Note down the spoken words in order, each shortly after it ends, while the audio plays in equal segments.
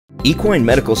Equine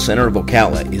Medical Center of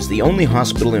Ocala is the only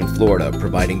hospital in Florida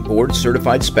providing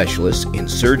board-certified specialists in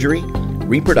surgery,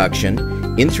 reproduction,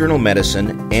 internal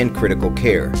medicine, and critical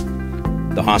care.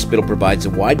 The hospital provides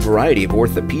a wide variety of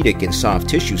orthopedic and soft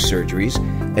tissue surgeries,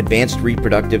 advanced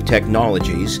reproductive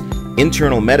technologies,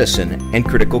 internal medicine, and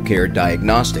critical care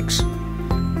diagnostics.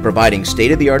 Providing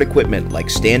state-of-the-art equipment like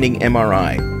standing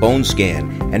MRI, bone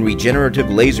scan, and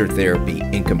regenerative laser therapy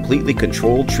in completely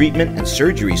controlled treatment and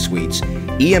surgery suites,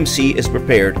 EMC is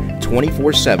prepared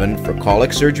 24/7 for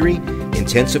colic surgery,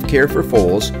 intensive care for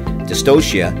foals,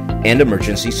 dystocia, and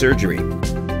emergency surgery.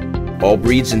 All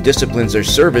breeds and disciplines are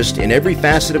serviced in every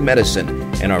facet of medicine,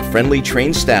 and our friendly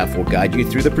trained staff will guide you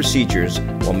through the procedures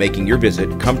while making your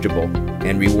visit comfortable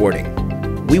and rewarding.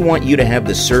 We want you to have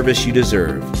the service you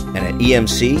deserve, and at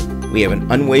EMC, we have an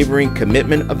unwavering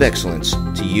commitment of excellence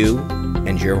to you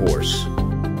and your horse.